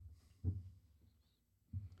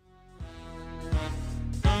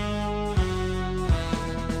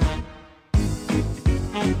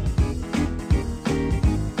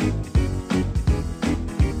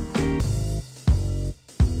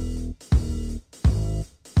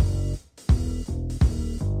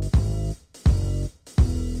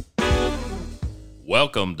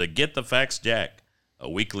Welcome to Get the Facts Jack, a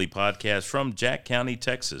weekly podcast from Jack County,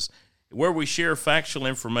 Texas, where we share factual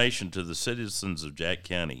information to the citizens of Jack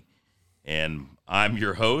County. And I'm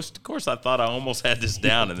your host. Of course, I thought I almost had this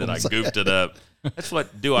down, and then I goofed it up. That's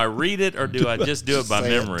what, do I read it or do I just do it by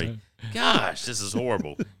memory? Gosh, this is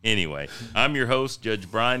horrible. Anyway, I'm your host, Judge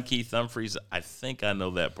Brian Keith Humphreys. I think I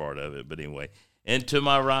know that part of it, but anyway. And to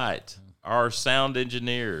my right, our sound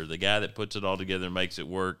engineer, the guy that puts it all together and makes it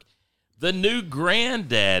work, the new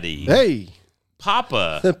granddaddy. Hey.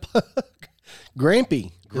 Papa.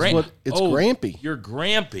 Grampy. It's Grampy. You're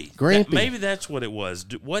Grampy. Grampy. Maybe that's what it was.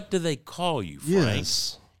 What do they call you, Frank?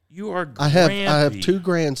 Yes. You are Grampy. I have two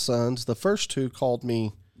grandsons. The first two call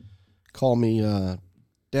me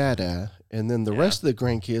Dada, and then the rest of the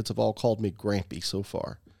grandkids have all called me Grampy so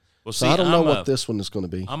far. Well, so I don't know what this one is going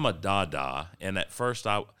to be. I'm a Dada, and at first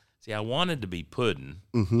I wanted to be Puddin',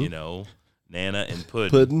 you know, Nana and Puddin'.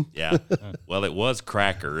 Puddin'? Yeah. Well, it was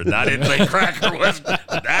Cracker, and I didn't think Cracker was.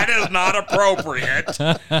 That is not appropriate.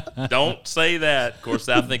 Don't say that. Of course,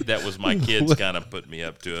 I think that was my kids kind of put me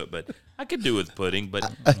up to it, but I could do with pudding.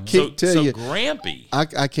 But I can't tell you. Grampy.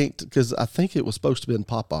 I can't, because I think it was supposed to be in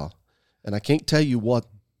Papa, and I can't tell you what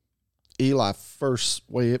Eli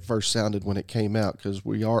way it first sounded when it came out, because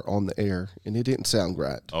we are on the air and it didn't sound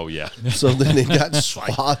right. Oh yeah. So then it got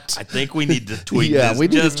swapped. I think we need to tweak. Yeah, this we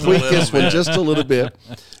need just to tweak a little this one bit. just a little bit.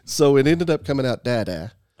 So it ended up coming out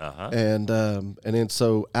Dada, Uh-huh. and then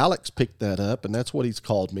so Alex picked that up, and that's what he's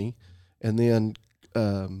called me. And then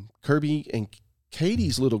Kirby and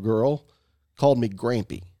Katie's little girl called me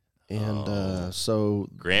Grampy, and so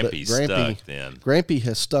Grampy's Grampy, stuck then. Grampy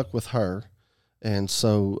has stuck with her. And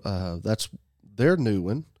so that's their new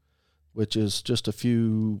one, which is just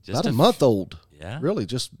about a month old. Yeah. Really,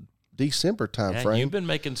 just December time frame. You've been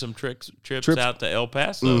making some trips out to El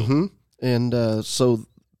Paso. Mm-hmm. And so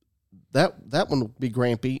that one will be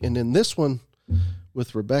Grampy. And then this one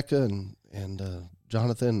with Rebecca and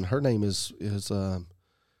Jonathan, her name is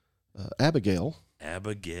Abigail.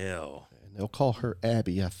 Abigail. And they'll call her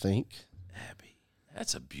Abby, I think. Abby.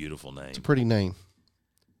 That's a beautiful name. It's a pretty name.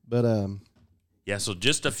 But yeah, so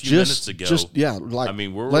just a few minutes ago.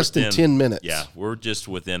 We're less than 10 minutes. Yeah, we're just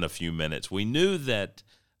within a few minutes. We knew that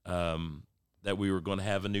that we were going to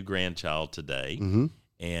have a new grandchild today. Mm-hmm.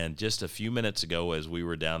 And just a few minutes ago, as we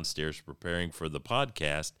were downstairs preparing for the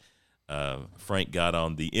podcast, Frank got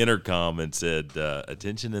on the intercom and said,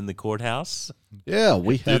 attention in the courthouse. Yeah,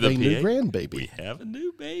 we have a new grandbaby. We have a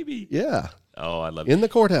new baby. Yeah. Oh, I love it. In the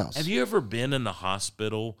courthouse. Have you ever been in the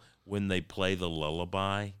hospital when they play the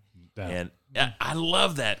lullaby? And I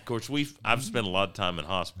love that. Of course, I've spent a lot of time in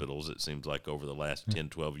hospitals, it seems like, over the last 10,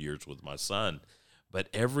 12 years with my son. But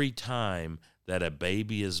every time that a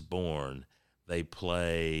baby is born, they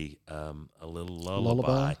play a little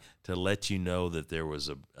lullaby to let you know that there was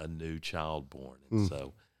a new child born. And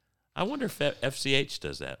so I wonder if FCH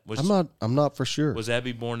does that. I'm not for sure. Was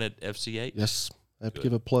Abby born at FCH? Yes. I have to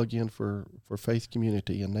give a plug in for Faith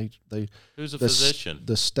Community. And they Who's a physician?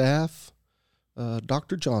 The staff,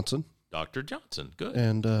 Dr. Johnson. Dr. Johnson, good.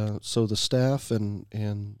 And so the staff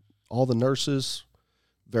and all the nurses,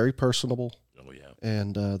 very personable. Oh, yeah.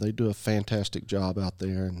 And they do a fantastic job out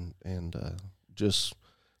there, and just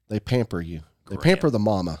they pamper you. They pamper the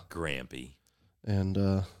mama. Grampy.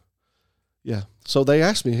 And, yeah. So they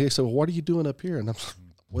asked me, hey, so what are you doing up here? And I'm like,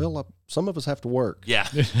 well, some of us have to work. Yeah.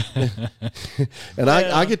 And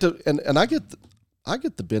I get to and I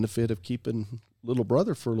get the benefit of keeping little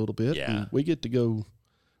brother for a little bit. Yeah. And we get to go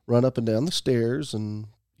run up and down the stairs and,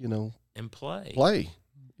 and play. Play.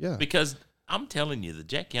 Yeah. Because I'm telling you, the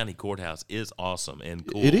Jack County Courthouse is awesome and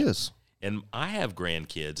cool. It is. And I have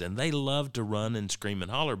grandkids, and they love to run and scream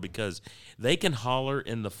and holler because they can holler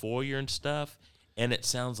in the foyer and stuff, and it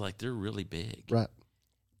sounds like they're really big. Right.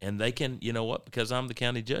 And they can, you know what, because I'm the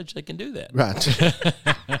county judge, they can do that. Right.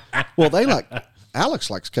 Well, Alex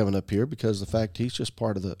likes coming up here because of the fact he's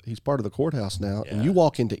part of the courthouse now. Yeah. And you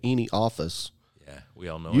walk into any office. Yeah, we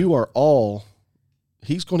all know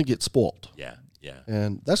he's going to get spoiled. Yeah, yeah.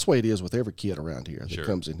 And that's the way it is with every kid around here that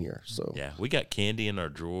comes in here. So yeah, we got candy in our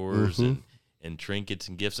drawers and trinkets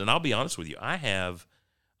and gifts. And I'll be honest with you, I have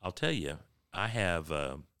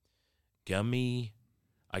gummy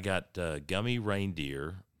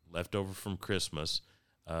reindeer left over from Christmas,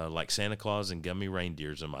 like Santa Claus and gummy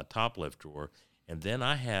reindeers in my top left drawer. And then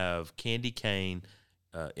I have candy cane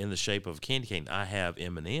in the shape of a candy cane. I have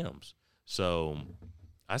M&Ms. So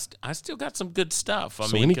I still got some good stuff. I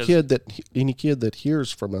So mean, any 'cause kid that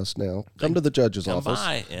hears from us now, come to the judge's come office.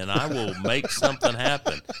 by and I will make something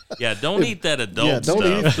happen. Yeah, don't eat that adult Yeah, don't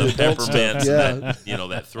eat stuff, the the adult stuff, peppermints, yeah. and that,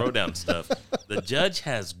 that throwdown stuff. The judge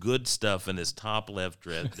has good stuff in his top left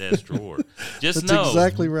desk drawer. Just That's know.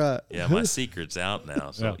 exactly right. Yeah, my secret's out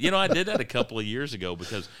now. So I did that a couple of years ago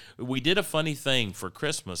because we did a funny thing for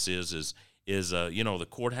Christmas. Is the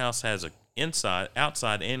courthouse has a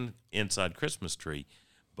outside and inside Christmas tree,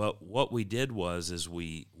 but what we did was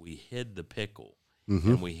we hid the pickle,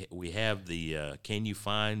 and we have the can you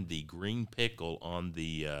find the green pickle on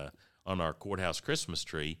the on our courthouse Christmas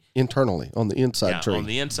tree Internally on the inside tree. on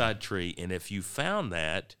the inside tree, and if you found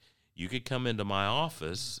that, you could come into my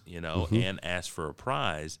office, and ask for a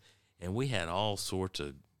prize. And we had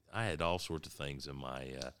I had all sorts of things in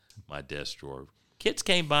my my desk drawer. Kids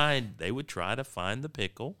came by and they would try to find the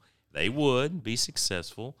pickle. They would be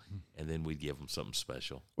successful, and then we'd give them something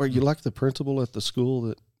special. Or you like the principal at the school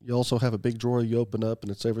that you also have a big drawer you open up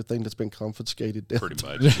and it's everything that's been confiscated. Pretty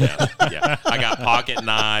much, yeah. I got pocket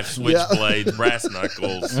knives, switchblades, brass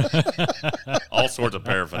knuckles, all sorts of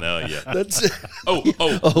paraphernalia. That's it. Oh,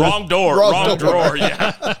 wrong door, wrong drawer.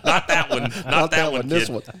 Yeah, not that one, not that one. This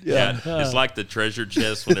kid. one. Yeah, it's like the treasure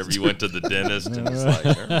chest whenever you went to the dentist. And it's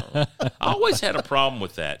like, I always had a problem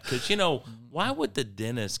with that because why would the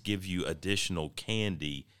dentist give you additional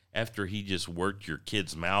candy after he just worked your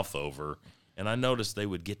kid's mouth over? And I noticed they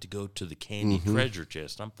would get to go to the candy treasure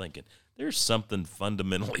chest. I'm thinking, there's something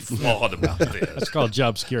fundamentally flawed about this. It's called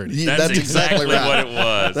job security. Yeah, That's exactly right. what it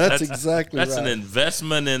was. That's exactly That's right. an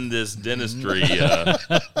investment in this dentistry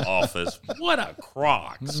office. What a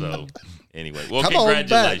crock. So, anyway, well, Come on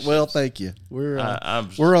congratulations. back. Well, thank you. We're I'm-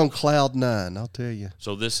 we're on cloud 9. I'll tell you.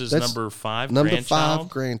 So this is That's number 5 Number grandchild? 5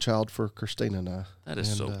 grandchild for Christina and I. That is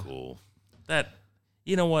And, so cool. That,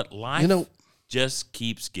 you know what? Life just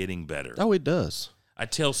keeps getting better. Oh, it does. I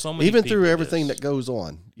tell so many Even people through everything this. that goes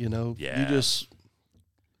on, Yeah.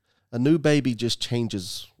 a new baby just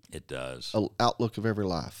changes It does. the outlook of every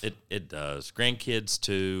life. It does. Grandkids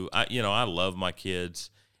too. I love my kids,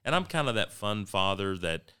 and I'm kind of that fun father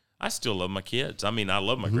that I still love my kids. I mean, I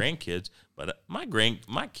love my grandkids, but my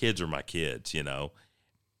kids are my kids.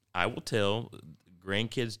 I will tell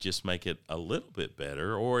grandkids just make it a little bit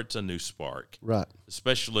better, or it's a new spark. Right.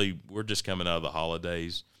 Especially we're just coming out of the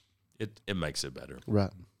holidays. It makes it better. Right.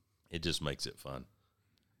 It just makes it fun.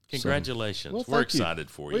 Congratulations. Well, we're thank you. excited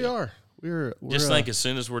for you. We are. We're Just think, as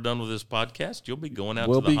soon as we're done with this podcast, you'll be going out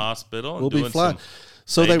We'll to the be- hospital and we'll doing be flying. some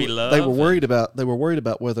So they baby love were and- worried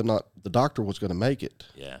about whether or not the doctor was going to make it.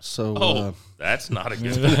 Yeah. So That's not a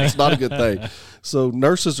good thing. it's not a good thing. So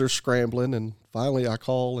nurses are scrambling, and finally I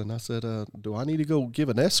call and I said, "Do I need to go give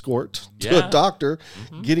an escort to Yeah. a doctor,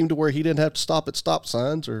 get him to where he didn't have to stop at stop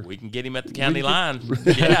signs, or We can get him at the county line.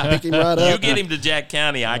 pick him right You up?" get him to Jack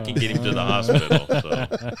County, I can get him to the hospital.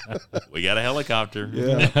 So we got a helicopter.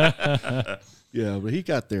 Yeah. Yeah, but he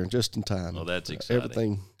got there just in time. Well, that's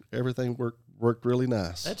exciting. Everything worked really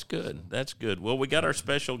nice. That's good. That's good. Well, we got our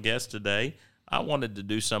special guest today. I wanted to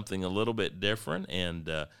do something a little bit different, and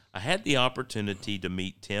I had the opportunity to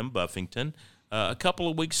meet Tim Buffington a couple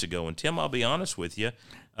of weeks ago. And Tim, I'll be honest with you,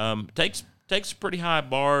 takes a pretty high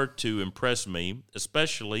bar to impress me,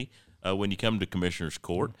 especially when you come to Commissioner's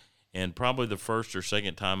Court. And probably the first or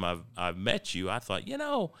second time I've met you, I thought,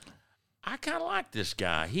 I kind of like this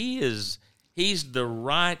guy. He's the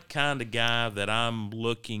right kind of guy that I'm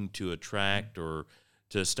looking to attract or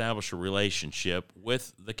to establish a relationship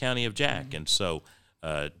with the County of Jack. And so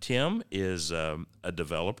Tim is a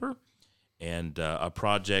developer and a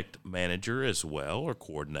project manager as well, or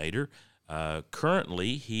coordinator.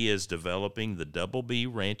 Currently, he is developing the Double B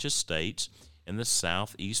Ranch Estates in the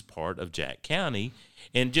southeast part of Jack County.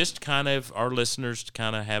 And just kind of our listeners to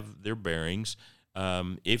kind of have their bearings,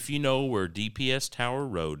 if you know where DPS Tower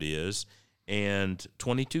Road is, and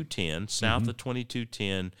 2210, south of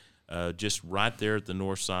 2210, just right there at the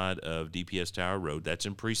north side of DPS Tower Road. That's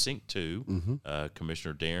in Precinct 2.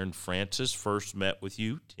 Commissioner Darren Francis first met with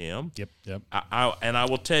you, Tim. Yep. I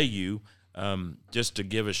will tell you, just to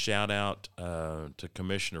give a shout-out to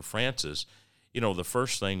Commissioner Francis, the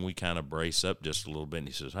first thing we kind of brace up just a little bit, and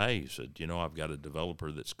he says, I've got a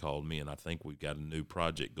developer that's called me, and I think we've got a new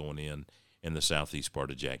project going in the southeast part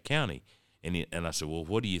of Jack County. And I said, well,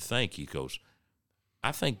 what do you think? He goes,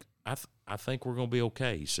 I think we're going to be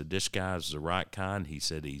okay. He said, this guy's the right kind. He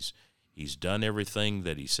said he's done everything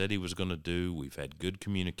that he said he was going to do. We've had good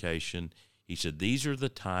communication. He said, these are the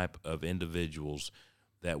type of individuals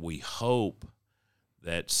that we hope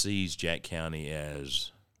that sees Jack County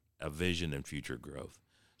as a vision and future growth.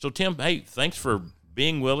 So, Tim, hey, thanks for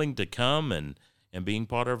being willing to come and and being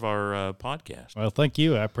part of our podcast. Well, thank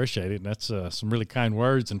you. I appreciate it. That's some really kind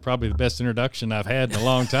words and probably the best introduction I've had in a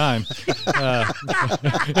long time.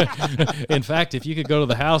 In fact, if you could go to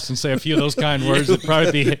the house and say a few of those kind words, it'd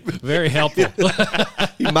probably be very helpful.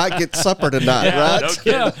 You might get supper tonight, right? No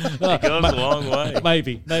kidding. It goes a long way.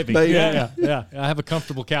 Maybe. Yeah. I have a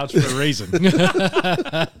comfortable couch for a reason.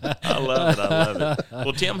 I love it.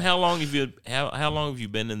 Well, Tim, how long have you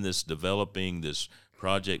been in this developing this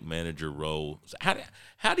project manager role?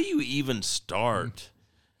 How do you even start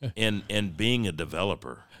in being a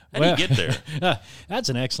developer? How do you get there? That's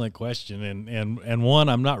an excellent question, and one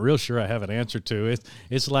I'm not real sure I have an answer to.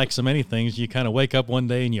 It's like so many things. You kind of wake up one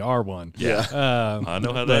day and you are one. Yeah, I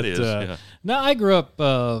know how that is. No, I grew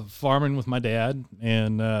up farming with my dad,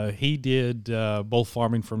 and he did both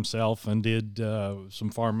farming for himself and did some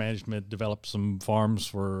farm management, developed some farms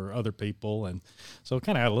for other people, and so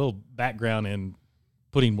kind of had a little background in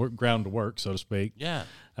putting ground to work, so to speak. Yeah.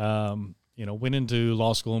 Went into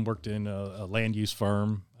law school and worked in a land use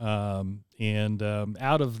firm. And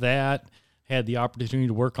out of that, had the opportunity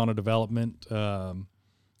to work on a development.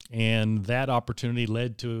 And that opportunity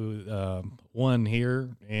led to one here.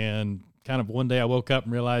 And kind of one day I woke up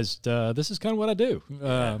and realized this is kind of what I do.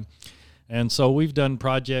 And so we've done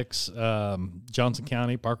projects, Johnson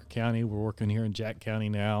County, Parker County. We're working here in Jack County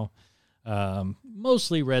now.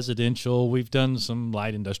 Mostly residential. We've done some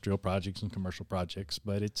light industrial projects and commercial projects,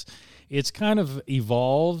 but it's kind of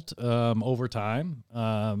evolved over time,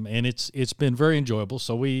 and it's been very enjoyable.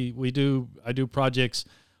 So I do projects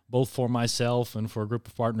both for myself and for a group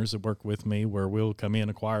of partners that work with me, where we'll come in,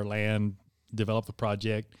 acquire land, develop the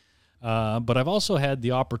project. But I've also had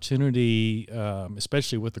the opportunity,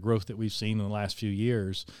 especially with the growth that we've seen in the last few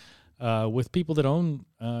years, with people that own,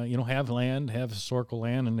 have land, have historical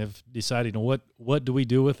land, and have decided, what do we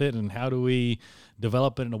do with it, and how do we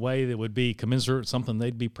develop it in a way that would be commensurate, something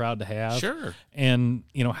they'd be proud to have. Sure. And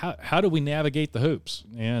how do we navigate the hoops?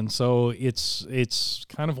 And so it's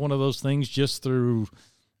kind of one of those things, just through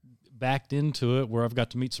backed into it, where I've got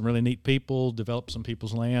to meet some really neat people, develop some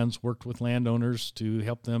people's lands, worked with landowners to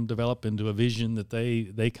help them develop into a vision that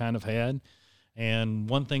they kind of had. And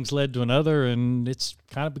one thing's led to another, and it's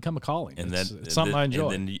kind of become a calling. And it's something I enjoy.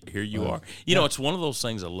 And then here you are. It's one of those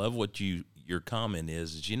things. I love what your comment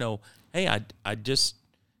is, hey, I just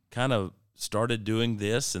kind of started doing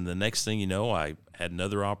this, and the next thing you know, I had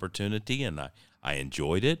another opportunity, and I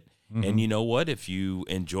enjoyed it. Mm-hmm. And you know what? If you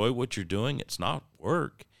enjoy what you're doing, it's not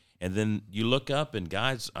work. And then you look up, and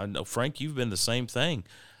guys, I know, Frank, you've been the same thing.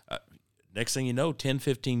 Next thing you know, 10,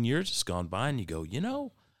 15 years has gone by, and you go,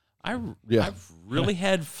 I've really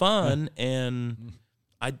had fun, and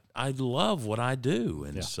I love what I do.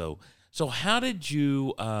 And so how did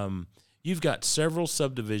you you've got several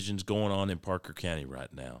subdivisions going on in Parker County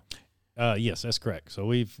right now. Yes, that's correct. So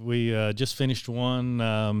we just finished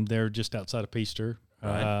one. They're just outside of Peaster.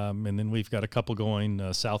 Right. And then we've got a couple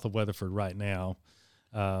going south of Weatherford right now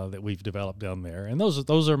that we've developed down there. And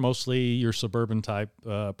those are mostly your suburban type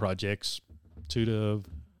projects, 2 to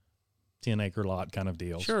 10-acre lot kind of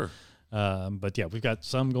deals. Sure. But yeah, we've got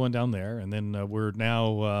some going down there, and then we're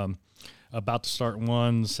now about to start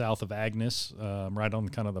one south of Agnes, right on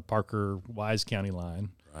kind of the Parker-Wise County line.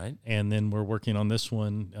 Right. And then we're working on this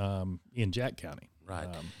one in Jack County. Right.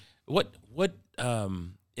 What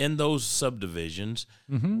in those subdivisions,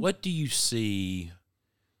 mm-hmm. what do you see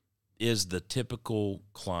is the typical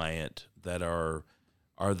client that are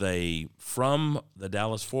they from the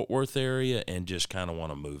Dallas-Fort Worth area and just kind of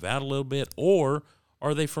want to move out a little bit, or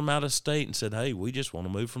are they from out of state and said, "Hey, we just want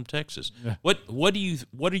to move from Texas"? Yeah. What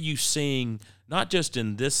are you seeing, not just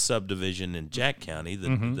in this subdivision in Jack County,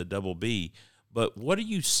 the Double B, but what are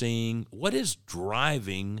you seeing? What is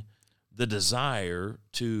driving the desire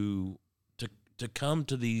to come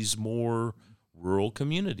to these more rural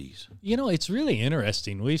communities? It's really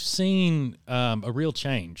interesting. We've seen a real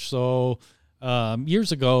change. So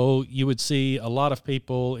years ago, you would see a lot of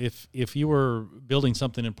people, if you were building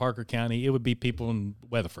something in Parker County, it would be people in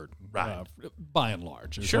Weatherford, right? By and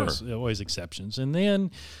large. There's always exceptions. And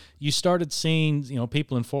then you started seeing,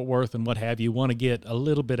 people in Fort Worth and what have you want to get a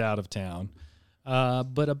little bit out of town.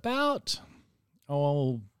 But about,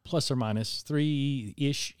 plus or minus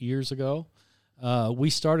 3-ish years ago, we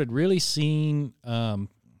started really seeing,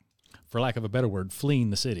 for lack of a better word, fleeing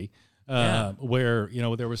the city. Where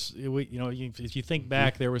there was, if you think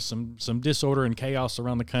back, there was some disorder and chaos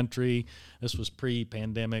around the country. This was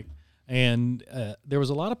pre-pandemic, and there was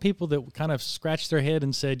a lot of people that kind of scratched their head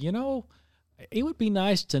and said, it would be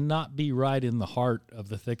nice to not be right in the heart of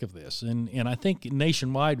the thick of this. And I think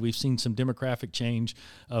nationwide we've seen some demographic change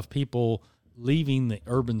of people leaving the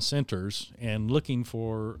urban centers and looking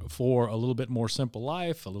for a little bit more simple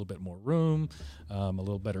life, a little bit more room, a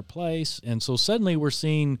little better place. And so suddenly we're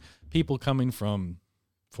seeing people coming from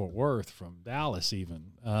Fort Worth, from Dallas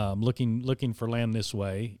even, looking for land this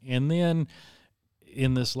way. And then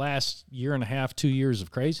in this last year and a half, 2 years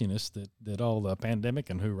of craziness that all the pandemic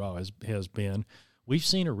and hoorah has been, we've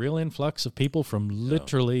seen a real influx of people from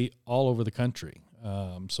literally all over the country.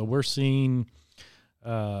 So we're seeing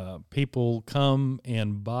people come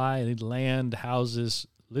and buy land, houses,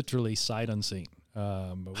 literally sight unseen.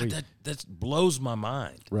 That blows my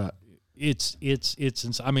mind. Right. It's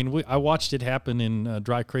I mean, I watched it happen in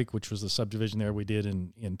Dry Creek, which was the subdivision there we did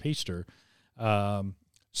in Peachter.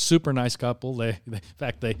 Super nice couple. They in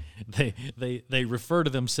fact they refer to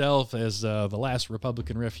themselves as the last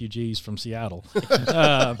Republican refugees from Seattle.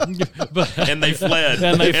 And they fled.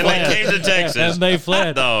 And they came to Texas. And they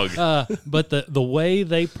fled. Dog. But the way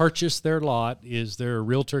they purchased their lot is their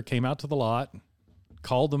realtor came out to the lot,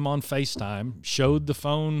 called them on FaceTime, showed the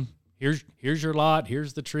phone. Here's your lot.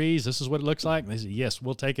 Here's the trees. This is what it looks like. And they said, yes,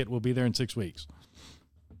 we'll take it. We'll be there in 6 weeks.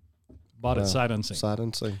 Bought it sight unseen. Sight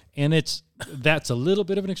unseen. And that's a little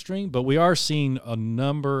bit of an extreme, but we are seeing a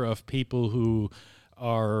number of people who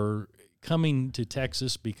are coming to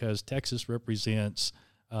Texas because Texas represents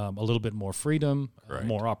a little bit more freedom,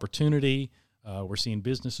 more opportunity. We're seeing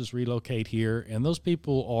businesses relocate here, and those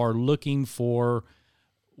people are looking for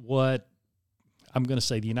what I'm going to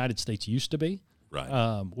say the United States used to be.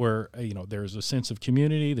 Right. Where, there's a sense of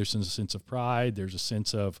community, there's a sense of pride, there's a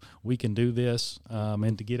sense of we can do this,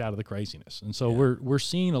 and to get out of the craziness. And so we're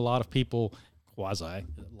seeing a lot of people quasi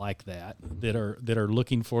like that are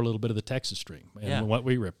looking for a little bit of the Texas dream and what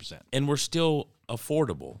we represent. And we're still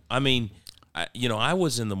affordable. I mean, I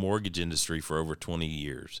was in the mortgage industry for over 20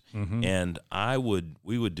 years, and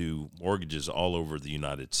we would do mortgages all over the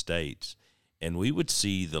United States. And we would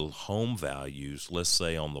see the home values, let's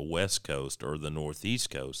say on the West Coast or the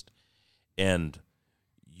Northeast Coast, and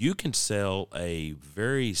you can sell a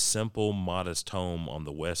very simple, modest home on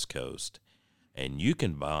the West Coast, and you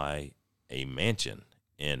can buy a mansion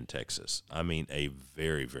in Texas. I mean, a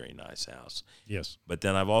very, very nice house. Yes. But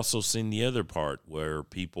then I've also seen the other part where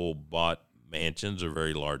people bought mansions or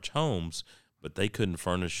very large homes, but they couldn't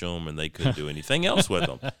furnish them and they couldn't do anything else with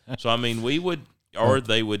them. So, I mean, they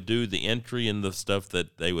would do the entry and the stuff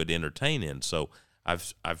that they would entertain in. So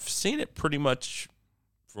I've seen it pretty much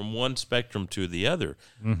from one spectrum to the other.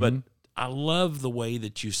 But I love the way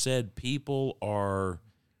that you said people I'm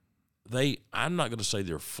not going to say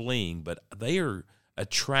they're fleeing, but they are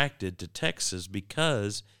attracted to Texas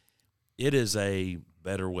because it is a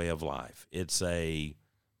better way of life. It's a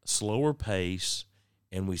slower pace,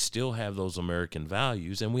 and we still have those American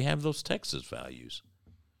values, and we have those Texas values.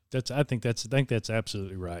 I think that's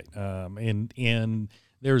absolutely right. And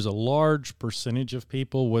there's a large percentage of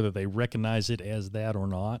people, whether they recognize it as that or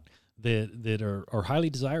not, that are highly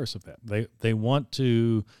desirous of that. They want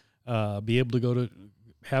to be able to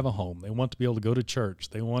have a home. They want to be able to go to church.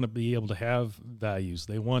 They want to be able to have values.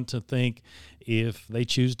 They want to think if they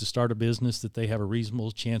choose to start a business that they have a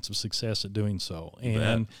reasonable chance of success at doing so.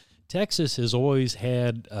 And Texas has always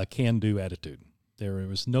had a can-do attitude. There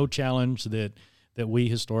was no challenge that we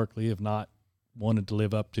historically have not wanted to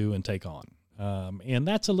live up to and take on. And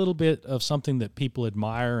that's a little bit of something that people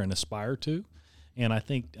admire and aspire to. And I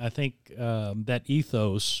think that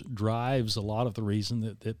ethos drives a lot of the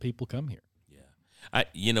reason that people come here.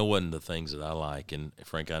 Yeah. One of the things that I like, and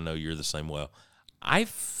Frank, I know you're the same way, I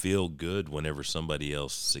feel good whenever somebody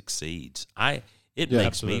else succeeds. It makes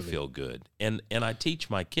absolutely. me feel good. And I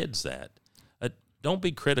teach my kids that. Don't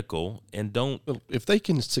be critical and don't. Well, if they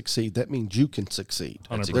can succeed, that means you can succeed.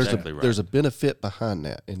 That's exactly right. There's a benefit behind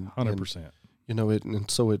that, and 100%.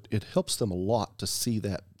 And so it helps them a lot to see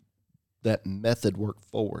that method work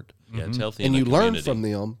forward. Yeah, it's healthy. And in you the learn community. from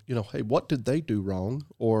them. Hey, what did they do wrong,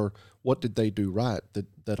 or what did they do right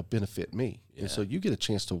that'll benefit me? Yeah. And so you get a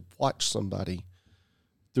chance to watch somebody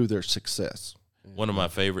through their success. One of my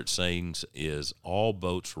favorite sayings is all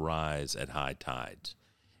boats rise at high tides.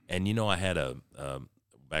 And, I had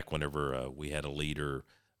back whenever we had a leader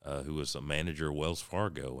who was a manager of Wells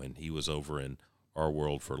Fargo, and he was over in our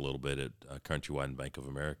world for a little bit at Countrywide and Bank of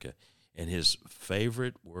America. And his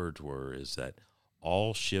favorite words is that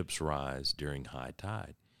all ships rise during high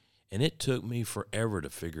tide. And it took me forever to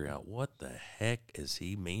figure out what the heck does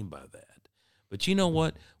he mean by that. But you know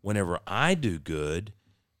what? Whenever I do good,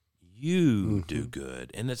 you do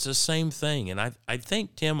good. And it's the same thing. And I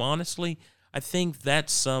think, Tim, honestly, I think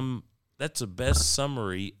that's the best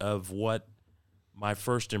summary of what my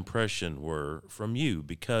first impression were from you,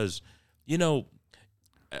 because,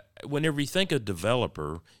 whenever you think of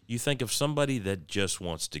developer, you think of somebody that just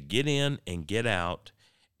wants to get in and get out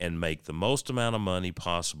and make the most amount of money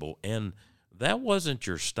possible. And that wasn't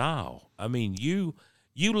your style. I mean, you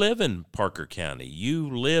live in Parker County. You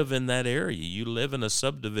live in that area. You live in a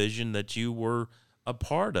subdivision that you were a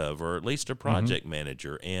part of, or at least a project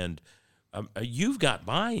manager. And you've got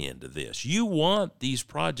buy-in to this. You want these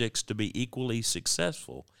projects to be equally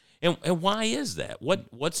successful. And why is that?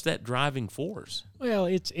 What's that driving force? Well,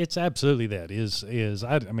 it's absolutely that.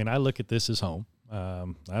 I look at this as home. I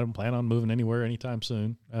don't plan on moving anywhere anytime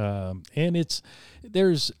soon. And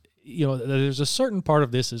there's a certain part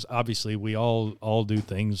of this is obviously we all do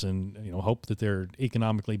things and hope that they're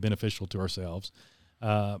economically beneficial to ourselves.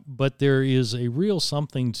 But there is a real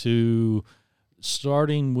something to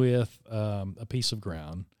starting with a piece of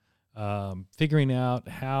ground. Figuring out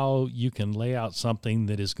how you can lay out something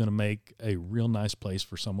that is going to make a real nice place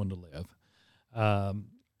for someone to live,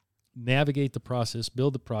 navigate the process,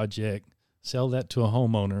 build the project, sell that to a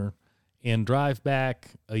homeowner, and drive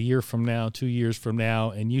back a year from now, 2 years from now,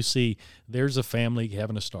 and you see there's a family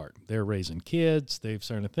having a start. They're raising kids, they've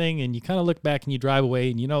started a thing, and you kind of look back and you drive away,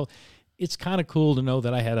 and it's kind of cool to know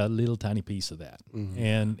that I had a little tiny piece of that.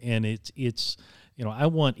 Mm-hmm. And it's I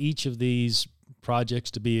want each of these projects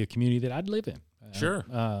to be a community that I'd live in. Sure.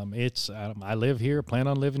 I live here, plan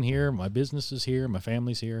on living here. My business is here. My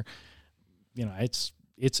family's here.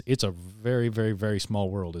 It's a very, very, very small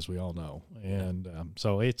world, as we all know. And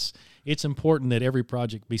so it's important that every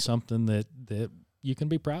project be something that you can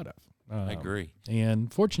be proud of. I agree.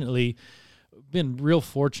 And fortunately, been real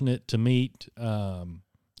fortunate to meet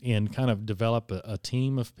and kind of develop a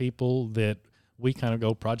team of people that we kind of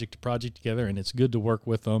go project to project together, and it's good to work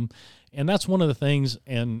with them. And that's one of the things,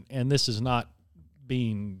 and this is not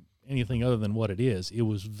being anything other than what it is. It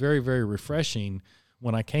was very, very refreshing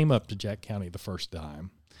when I came up to Jack County the first time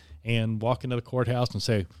and walk into the courthouse and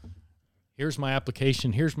say, here's my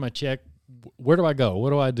application, here's my check, where do I go, what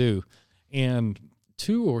do I do? And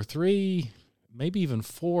 2 or 3, maybe even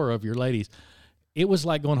 4 of your ladies, it was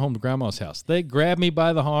like going home to Grandma's house. They grabbed me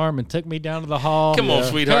by the arm and took me down to the hall. Come on,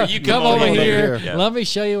 sweetheart. You come over here. Yeah. Let me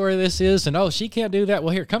show you where this is. And, she can't do that.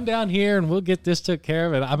 Well, here, come down here, and we'll get this took care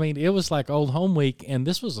of. It. I mean, it was like old home week, and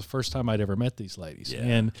this was the first time I'd ever met these ladies. Yeah.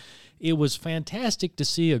 And it was fantastic to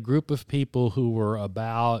see a group of people who were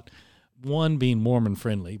about, 1, being Mormon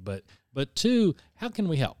friendly, but 2, how can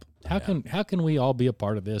we help? How can we all be a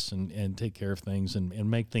part of this and take care of things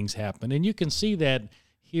and make things happen? And you can see that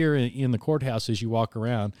here in the courthouse as you walk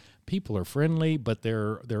around. People are friendly, but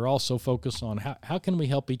they're also focused on how can we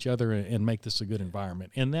help each other and make this a good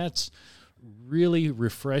environment. And that's really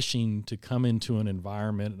refreshing to come into an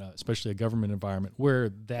environment, especially a government environment, where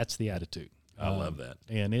that's the attitude. I love that.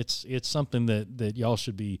 And it's something that y'all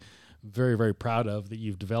should be very, very proud of, that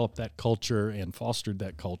you've developed that culture and fostered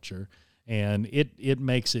that culture. And it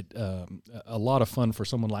makes it a lot of fun for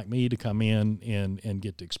someone like me to come in and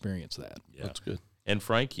get to experience that. Yeah. That's good. And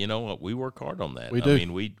Frank, you know what? We work hard on that. We do. I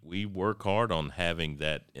mean, we work hard on having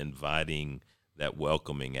that inviting, that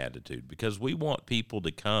welcoming attitude, because we want people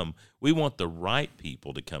to come. We want the right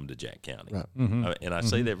people to come to Jack County. Right. Mm-hmm. And I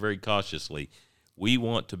say that very cautiously. We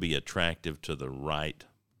want to be attractive to the right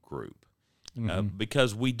group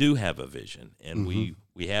because we do have a vision, and we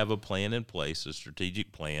have a plan in place, a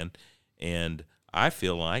strategic plan, and I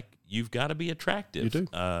feel like you've got to be attractive. You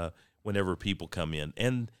do. Whenever people come in.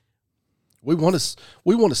 And we want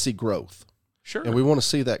to see growth. sure. And we want to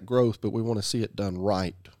see that growth, but we want to see it done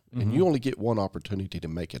right. And you only get one opportunity to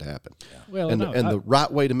make it happen. Yeah. Well, The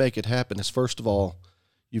right way to make it happen is, first of all,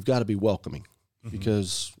 you've got to be welcoming,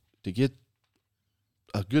 because to get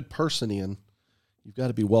a good person in, you've got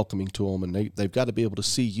to be welcoming to them, and they've got to be able to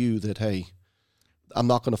see you that, hey, I'm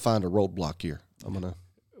not going to find a roadblock here. I'm going to.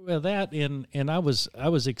 Well, that and I was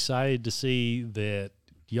excited to see that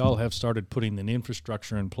y'all have started putting an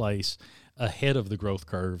infrastructure in place ahead of the growth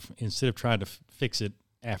curve instead of trying to fix it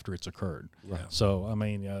after it's occurred. Right. So, I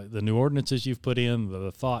mean, the new ordinances you've put in,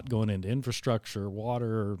 the thought going into infrastructure,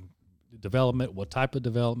 water development, what type of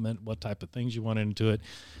development, what type of things you want into it,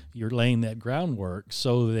 you're laying that groundwork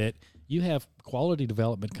so that you have quality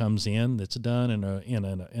development comes in that's done in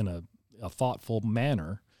a thoughtful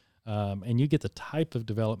manner. And you get the type of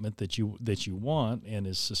development that you want and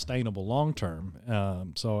is sustainable long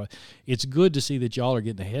term. So it's good to see that y'all are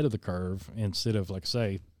getting ahead of the curve instead of, like I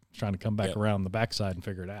say, trying to come back around the backside and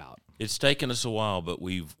figure it out. It's taken us a while, but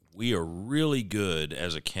we are really good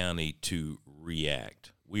as a county to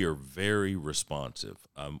react. We are very responsive.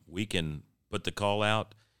 We can put the call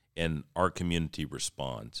out, and our community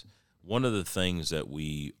responds. One of the things that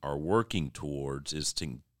we are working towards is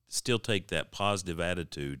to still take that positive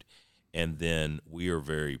attitude, and then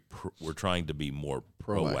we're trying to be more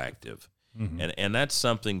proactive. And that's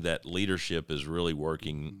something that leadership is really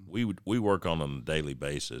working. We work on a daily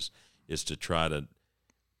basis, is to try to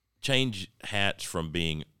change hats from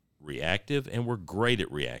being reactive, and we're great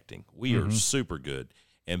at reacting. We are super good,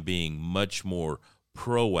 and being much more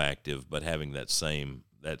proactive, but having that same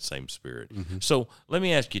spirit. So let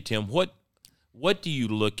me ask you, Tim, what do you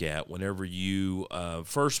look at whenever you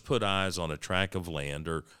first put eyes on a tract of land,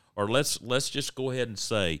 or let's just go ahead and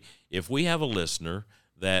say, if we have a listener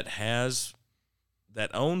that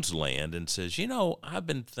owns land and says, I've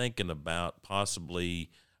been thinking about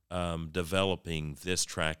possibly developing this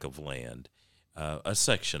tract of land, a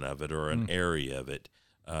section of it or an area of it.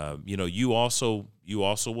 You also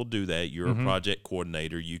will do that. You're a project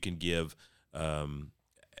coordinator. You can give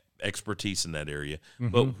expertise in that area.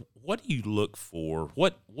 But what do you look for?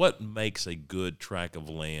 What makes a good tract of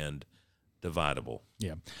land dividable?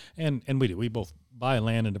 Yeah, and we do. We both buy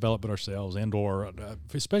land and develop it ourselves, or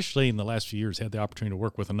especially in the last few years, had the opportunity to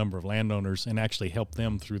work with a number of landowners and actually help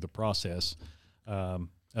them through the process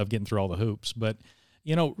of getting through all the hoops. But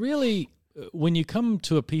really, when you come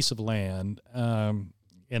to a piece of land,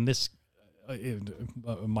 and this,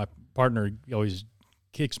 my partner always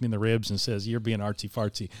kicks me in the ribs and says, "You're being artsy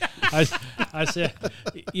fartsy." I said,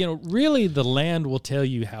 really, the land will tell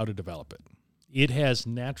you how to develop it. It has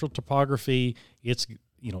natural topography. It's,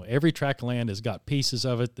 every tract of land has got pieces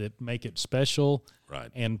of it that make it special, right,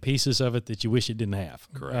 and pieces of it that you wish it didn't have.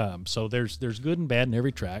 Correct. So there's good and bad in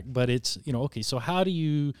every tract, but it's, okay, so how do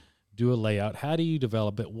you do a layout? How do you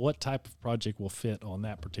develop it? What type of project will fit on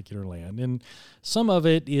that particular land? And some of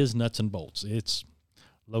it is nuts and bolts. It's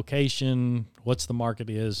location, what's the market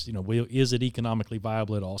is, is it economically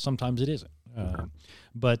viable at all? Sometimes it isn't.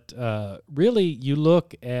 But really, you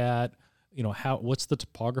look at, what's the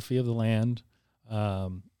topography of the land,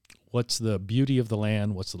 what's the beauty of the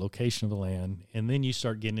land, what's the location of the land, and then you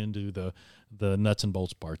start getting into the nuts and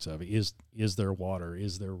bolts parts of it. Is there water?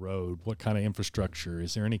 Is there road? What kind of infrastructure?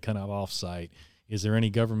 Is there any kind of offsite? Is there any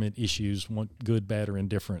government issues, good, bad, or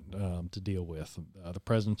indifferent, to deal with? The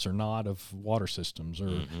presence or not of water systems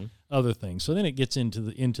or other things. So then it gets into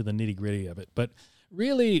the nitty gritty of it. But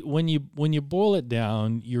really, when you boil it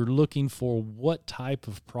down, you're looking for what type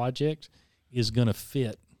of project is going to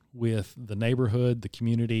fit with the neighborhood, the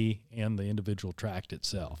community, and the individual tract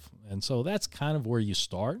itself. And so that's kind of where you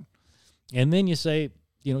start. And then you say,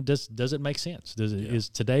 does it make sense? Is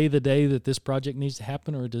today the day that this project needs to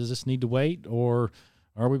happen, or does this need to wait, or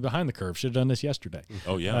are we behind the curve? Should have done this yesterday.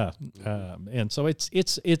 Oh yeah. And so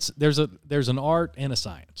it's there's an art and a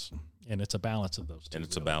science, and it's a balance of those two. And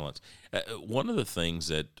it's a balance. One of the things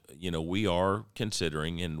that we are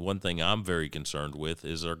considering, and one thing I'm very concerned with,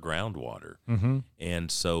 is our groundwater.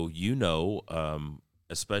 And so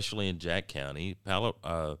especially in Jack County,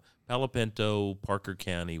 Palo Pinto, Parker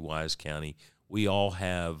County, Wise County, we all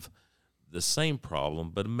have the same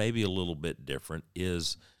problem, but maybe a little bit different,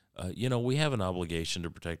 is, we have an obligation to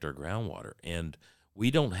protect our groundwater. And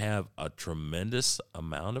we don't have a tremendous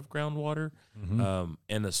amount of groundwater.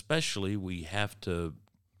 And especially we have to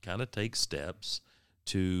kind of take steps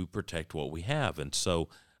to protect what we have. And so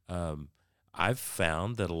I've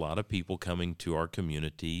found that a lot of people coming to our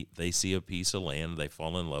community, they see a piece of land, they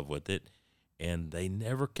fall in love with it, and they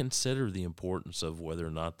never consider the importance of whether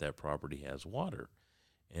or not that property has water.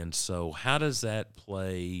 And so how does that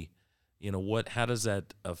play, how does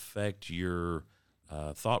that affect your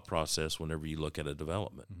thought process whenever you look at a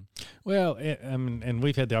development? Well, and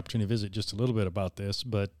we've had the opportunity to visit just a little bit about this,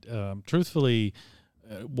 but truthfully,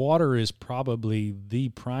 water is probably the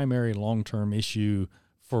primary long-term issue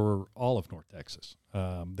for all of North Texas.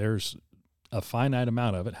 There's a finite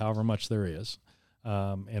amount of it, however much there is.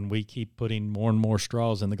 And we keep putting more and more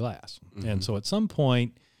straws in the glass. And so at some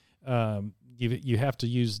point, you have to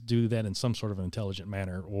do that in some sort of an intelligent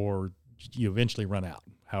manner, or you eventually run out,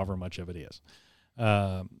 however much of it is.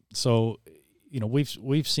 So,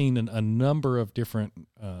 we've seen a number of different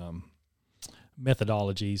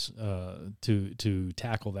methodologies to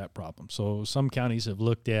tackle that problem. So some counties have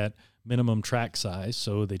looked at minimum tract size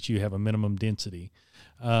so that you have a minimum density.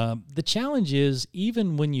 The challenge is,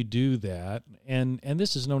 even when you do that, and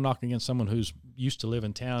this is no knock against someone who's used to live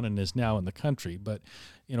in town and is now in the country, but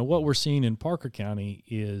what we're seeing in Parker County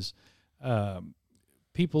is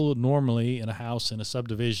people normally in a house in a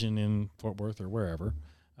subdivision in Fort Worth or wherever,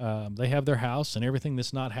 they have their house, and everything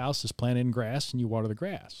that's not house is planted in grass, and you water the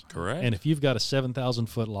grass. Correct. And if you've got a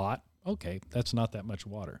 7,000-foot lot, okay, that's not that much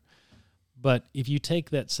water. But if you take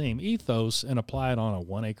that same ethos and apply it on a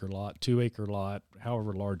 1-acre lot, 2-acre lot,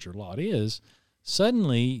 however large your lot is,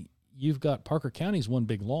 suddenly you've got Parker County's one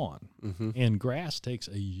big lawn, and grass takes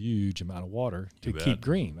a huge amount of water to keep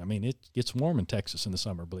green. I mean, it gets warm in Texas in the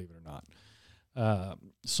summer, believe it or not.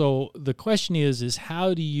 So the question is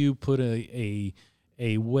how do you put a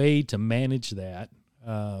way to manage that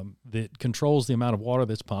that controls the amount of water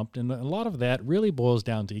that's pumped? And a lot of that really boils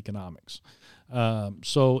down to economics.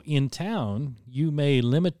 So in town, you may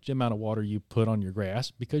limit the amount of water you put on your grass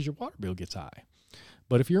because your water bill gets high.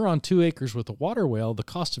 But if you're on 2 acres with a water well, the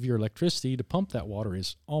cost of your electricity to pump that water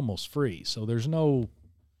is almost free. So there's no.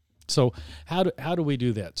 So how do we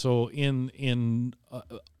do that? So in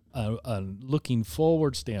a looking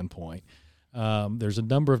forward standpoint, there's a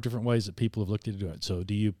number of different ways that people have looked at doing it. So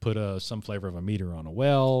do you put some flavor of a meter on a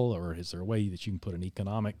well, or is there a way that you can put an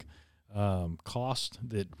economic cost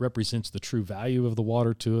that represents the true value of the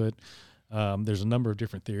water to it? There's a number of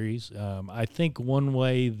different theories. I think one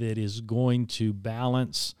way that is going to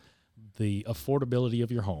balance the affordability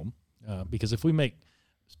of your home, because if we make,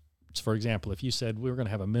 for example, if you said we were going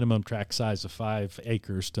to have a minimum tract size of 5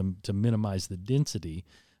 acres to minimize the density,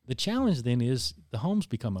 the challenge then is the homes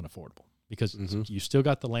become unaffordable because you still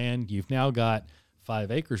got the land. You've now got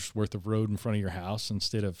 5 acres worth of road in front of your house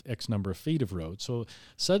instead of X number of feet of road. So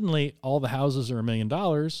suddenly all the houses are $1 million,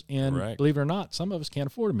 and believe it or not, some of us can't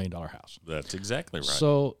afford $1 million house. That's exactly right.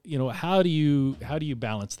 So, how do you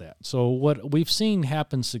balance that? So what we've seen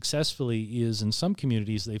happen successfully is in some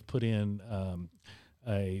communities they've put in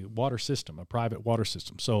a water system, a private water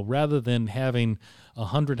system. So rather than having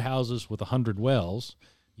 100 houses with 100 wells,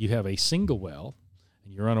 you have a single well,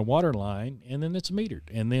 and you're on a water line, and then it's metered.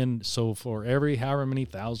 And then so for every however many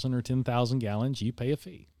 1,000 or 10,000 gallons, you pay a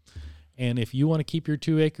fee. And if you want to keep your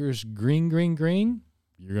 2 acres green,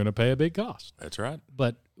 you're going to pay a big cost. That's right.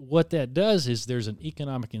 But what that does is there's an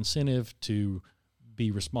economic incentive to be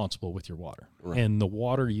responsible with your water. Right. And the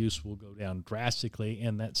water use will go down drastically,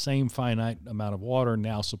 and that same finite amount of water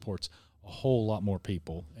now supports a whole lot more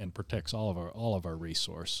people and protects all of our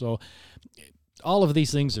resource. So all of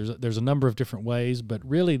these things, there's a number of different ways, but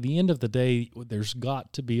really at the end of the day, there's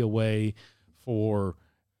got to be a way for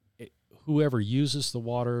whoever uses the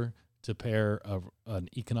water to bear an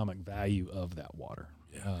economic value of that water.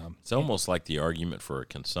 Yeah. It's almost like the argument for a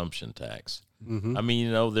consumption tax. I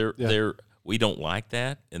mean, we don't like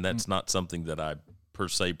that, and that's not something that I per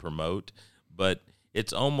se promote, but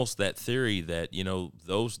it's almost that theory that,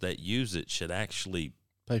 those that use it should actually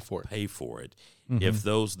pay for it. If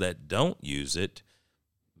those that don't use it,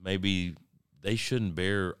 maybe they shouldn't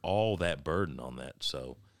bear all that burden on that.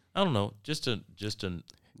 So I don't know, just a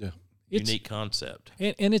unique concept.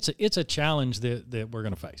 And it's a challenge that we're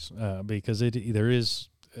going to face because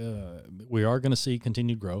we are going to see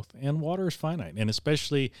continued growth, and water is finite, and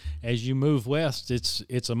especially as you move west, it's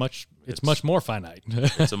much more finite.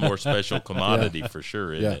 It's a more special commodity for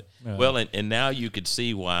sure, isn't it? Well, and now you could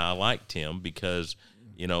see why I like Tim, because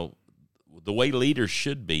the way leaders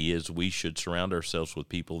should be is we should surround ourselves with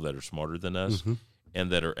people that are smarter than us and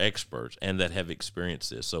that are experts and that have experienced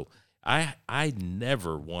this. So I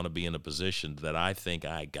never want to be in a position that I think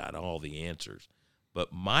I got all the answers.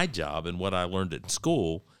 But my job and what I learned at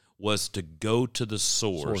school was to go to the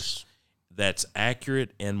source that's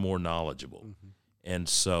accurate and more knowledgeable. And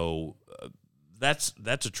so that's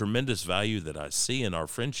a tremendous value that I see in our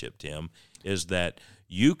friendship, Tim, is that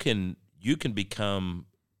you can become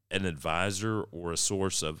an advisor or a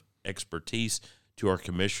source of expertise to our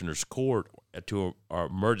commissioner's court, to our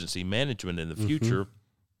emergency management in the future.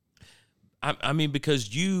 I mean,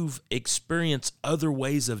 because you've experienced other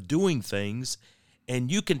ways of doing things,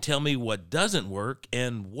 and you can tell me what doesn't work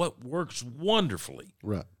and what works wonderfully.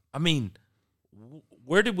 Right. I mean,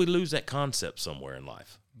 where did we lose that concept somewhere in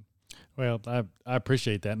life? Well, I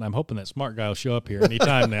appreciate that, and I'm hoping that smart guy will show up here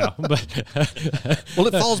anytime now. But well,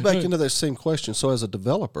 it falls back into that same question. So, as a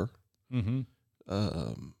developer, I'm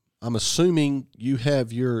assuming you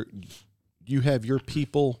have your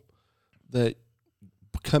people that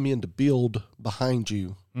come in to build behind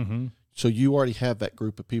you. So you already have that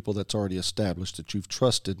group of people that's already established that you've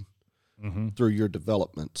trusted through your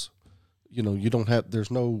developments. You don't have.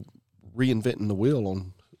 There's no reinventing the wheel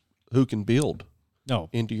on who can build. No,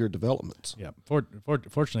 into your developments. Yeah,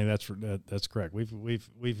 fortunately, that's correct.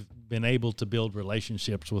 We've been able to build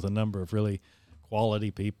relationships with a number of really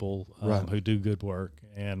quality people who do good work,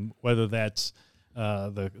 and whether that's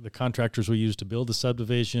the contractors we use to build the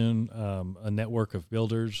subdivision, a network of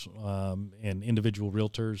builders and individual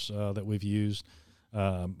realtors that we've used,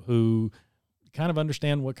 who kind of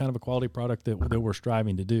understand what kind of a quality product that we're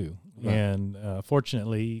striving to do, and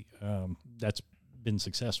fortunately, that's been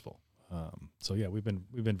successful. So yeah, we've been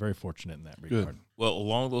very fortunate in that regard. Well,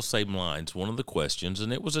 along those same lines, one of the questions,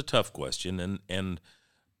 and it was a tough question, and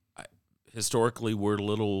historically we're a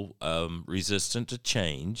little resistant to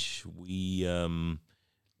change. We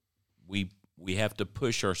have to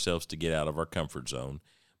push ourselves to get out of our comfort zone.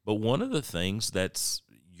 But one of the things that's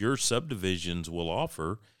your subdivisions will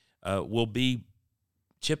offer will be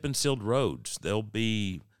chip and sealed roads. They'll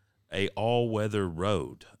be a all-weather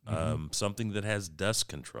road, something that has dust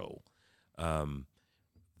control.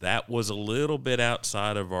 That was a little bit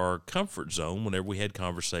outside of our comfort zone whenever we had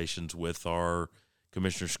conversations with our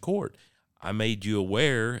commissioner's court. I made you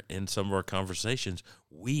aware in some of our conversations,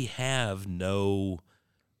 we have no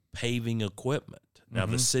paving equipment. Now,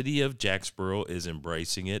 the city of Jacksboro is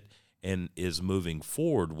embracing it and is moving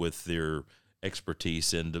forward with their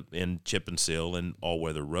expertise in chip and seal and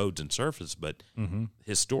all-weather roads and surface. But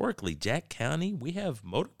historically, Jack County, we have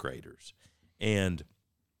motor graders.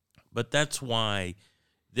 But that's why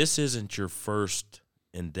this isn't your first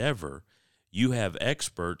endeavor. You have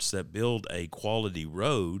experts that build a quality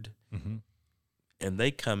road, and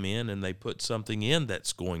they come in and they put something in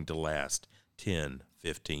that's going to last 10,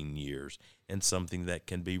 15 years and something that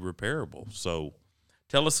can be repairable. So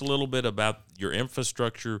tell us a little bit about your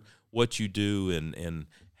infrastructure, what you do, and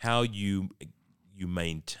how you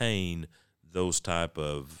maintain those type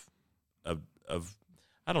of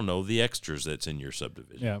I don't know, the extras that's in your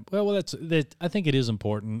subdivision. Yeah, well, that. I think it is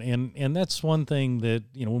important, and that's one thing that,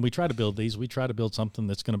 you know, when we try to build these, we try to build something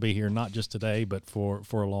that's going to be here not just today, but for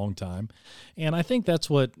a long time. And I think that's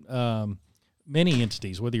what many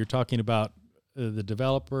entities, whether you're talking about the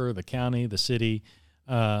developer, the county, the city,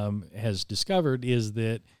 has discovered, is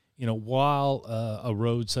that, you know, while a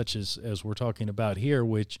road such as we're talking about here,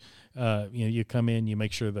 which, you know, you come in, you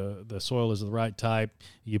make sure the soil is the right type,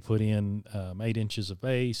 you put in 8 inches of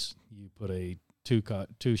base, you put a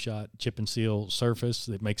two-shot chip and seal surface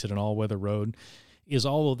that makes it an all-weather road, is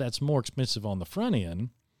although that's more expensive on the front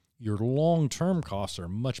end, your long-term costs are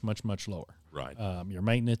much, much, much lower. Right. Your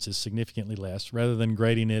maintenance is significantly less. Rather than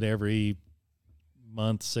grading it every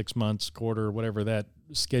month, 6 months, quarter, whatever that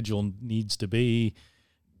schedule needs to be,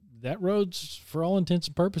 that road's, for all intents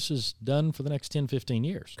and purposes, done for the next 10, 15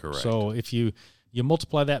 years. Correct. So if you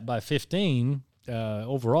multiply that by 15,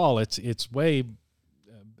 overall, it's way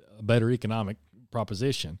a better economic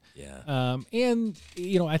proposition. Yeah. And,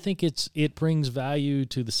 you know, I think it brings value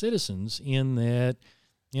to the citizens in that,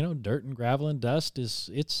 you know, dirt and gravel and dust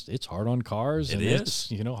it's hard on cars.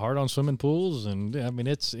 It's, you know, hard on swimming pools. And I mean,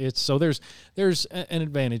 it's so there's an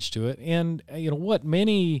advantage to it. And, you know, what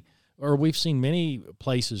we've seen many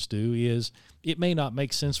places do is it may not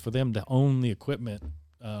make sense for them to own the equipment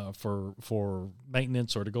for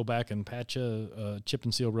maintenance or to go back and patch a chip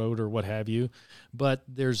and seal road or what have you, but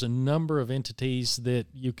there's a number of entities that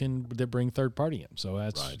bring third party in. So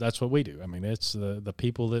that's what we do. I mean, it's the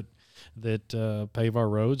people that pave our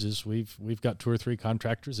roads. Is we've got 2 or 3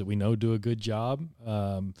 contractors that we know do a good job,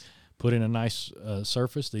 put in a nice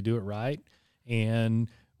surface. They do it right, and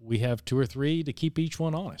we have 2 or 3 to keep each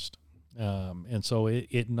one honest. And so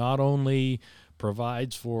it not only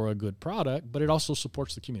provides for a good product, but it also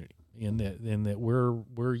supports the community in that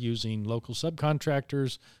we're using local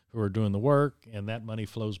subcontractors who are doing the work, and that money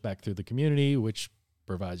flows back through the community, which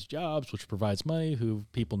provides jobs, which provides money, who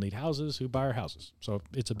people need houses, who buy our houses. So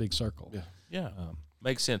it's a big circle. Yeah.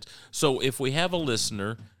 Makes sense. So if we have a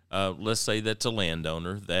listener, let's say that's a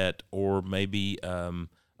landowner or maybe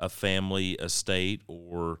a family estate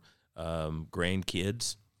or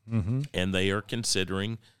grandkids, and they are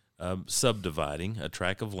considering subdividing a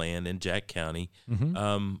tract of land in Jack County,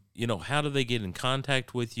 you know, how do they get in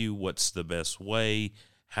contact with you? What's the best way?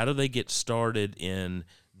 How do they get started in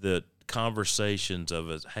the conversations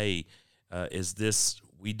of, hey,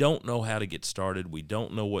 we don't know how to get started. We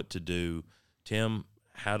don't know what to do. Tim,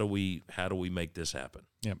 how do we make this happen?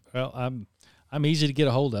 Yeah. Well, I'm easy to get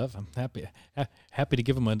a hold of. I'm happy to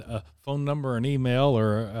give them a phone number, an email,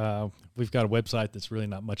 or we've got a website that's really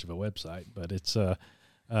not much of a website, but it's our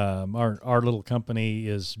little company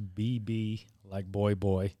is BB, like boy,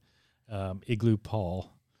 Igloo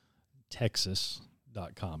Paul,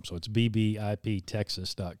 Texas.com. So it's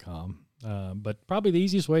BBIPTexas.com. But probably the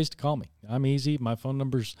easiest way is to call me. I'm easy. My phone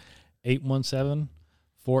number's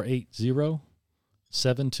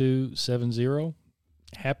 817-480-7270.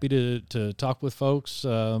 Happy to talk with folks.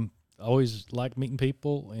 Always like meeting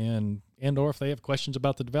people, and or if they have questions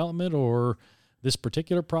about the development or this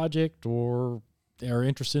particular project, or are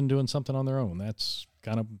interested in doing something on their own. That's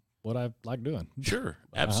kind of what I like doing. Sure,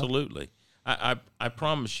 absolutely. I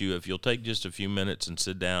promise you, if you'll take just a few minutes and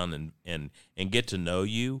sit down and get to know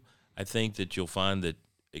you, I think that you'll find that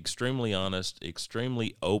extremely honest,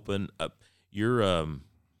 extremely open. Your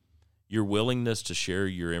willingness to share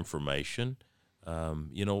your information.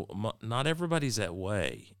 Not everybody's that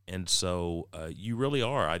way, and so you really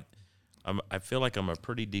are. I feel like I'm a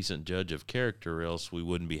pretty decent judge of character, or else we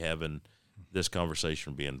wouldn't be having this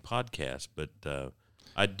conversation being podcast. But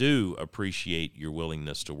I do appreciate your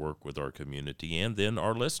willingness to work with our community and then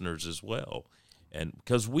our listeners as well, and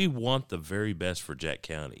because we want the very best for Jack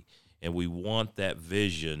County, and we want that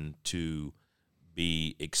vision to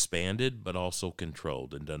be expanded, but also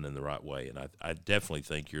controlled and done in the right way. And I definitely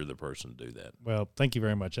think you're the person to do that. Well, thank you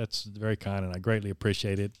very much. That's very kind, and I greatly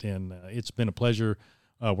appreciate it. And it's been a pleasure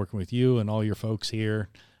working with you and all your folks here.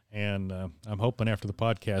 And I'm hoping after the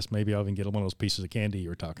podcast, maybe I'll even get one of those pieces of candy you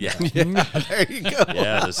were talking about. Yeah, there you go.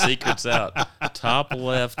 Yeah, the secret's out. Top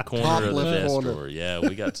left corner Top of the left desk corner. drawer. Yeah,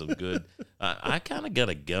 we got some good. I kind of got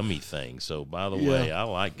a gummy thing. So, by the way, I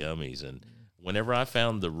like gummies. And whenever I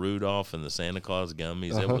found the Rudolph and the Santa Claus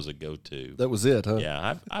gummies, that was a go-to. That was it, huh?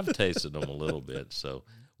 Yeah, I've tasted them a little bit. So,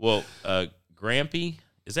 well, Grampy,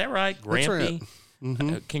 is that right? Grampy? That's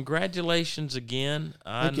right. Congratulations again.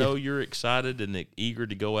 I know you're excited and eager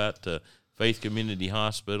to go out to Faith Community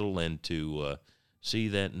Hospital and to see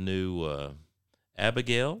that new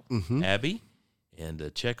Abigail, Abby,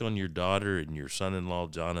 and check on your daughter and your son-in-law,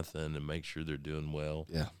 Jonathan, and make sure they're doing well.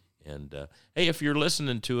 Yeah. And, hey, if you're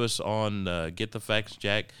listening to us on Get the Facts,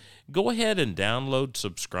 Jack, go ahead and download,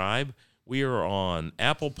 subscribe. We are on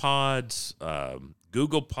Apple Pods,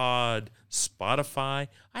 Google Pod, Spotify.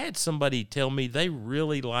 I had somebody tell me they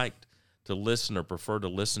really liked to listen or prefer to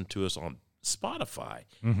listen to us on Spotify.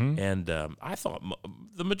 And I thought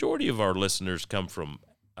the majority of our listeners come from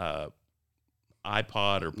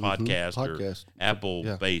iPod or podcast or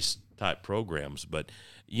Apple-based type programs. But,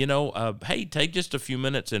 hey, take just a few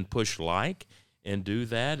minutes and push like and do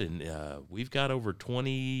that. And we've got over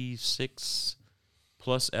 26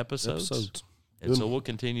 plus episodes. And so we'll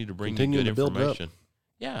continue to bring you good information.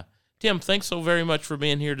 Yeah. Tim, thanks so very much for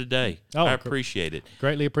being here today. I appreciate it.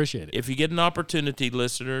 Greatly appreciate it. If you get an opportunity,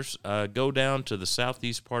 listeners, go down to the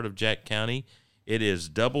southeast part of Jack County. It is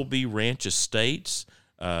Double B Ranch Estates.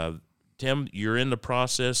 Tim, you're in the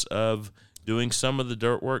process of doing some of the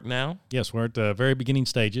dirt work now? Yes, we're at the very beginning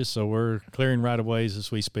stages, so we're clearing right-of-ways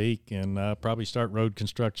as we speak and probably start road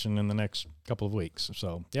construction in the next couple of weeks.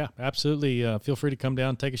 So, yeah, absolutely. Feel free to come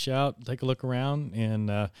down, take a shout, take a look around,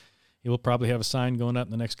 and we'll probably have a sign going up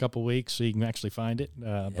in the next couple of weeks so you can actually find it.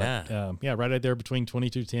 Right out there between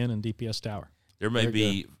 2210 and DPS Tower. There may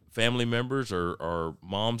be family members or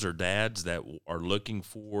moms or dads that are looking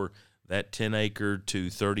for that 10-acre to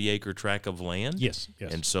 30-acre tract of land. Yes.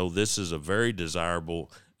 And so this is a very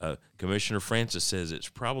desirable. Commissioner Francis says it's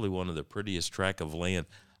probably one of the prettiest tract of land.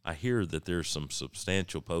 I hear that there's some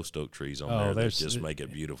substantial post oak trees on there that just make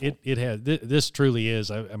it beautiful. It has. This truly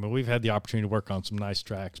is. I mean, we've had the opportunity to work on some nice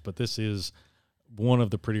tracks, but this is one of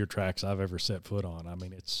the prettier tracks I've ever set foot on. I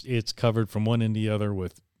mean, it's covered from one end to the other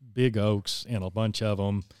with big oaks and a bunch of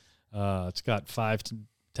them. It's got 5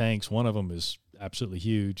 tanks. One of them is absolutely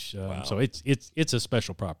huge. Wow. So it's a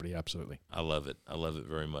special property. Absolutely. I love it. I love it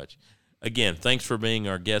very much. Again, thanks for being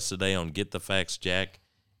our guest today on Get the Facts, Jack,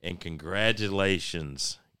 and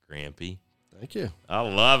congratulations, Grampy. Thank you. I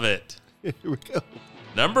love it. Here we go.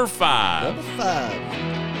 Number 5. Number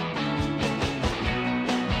 5.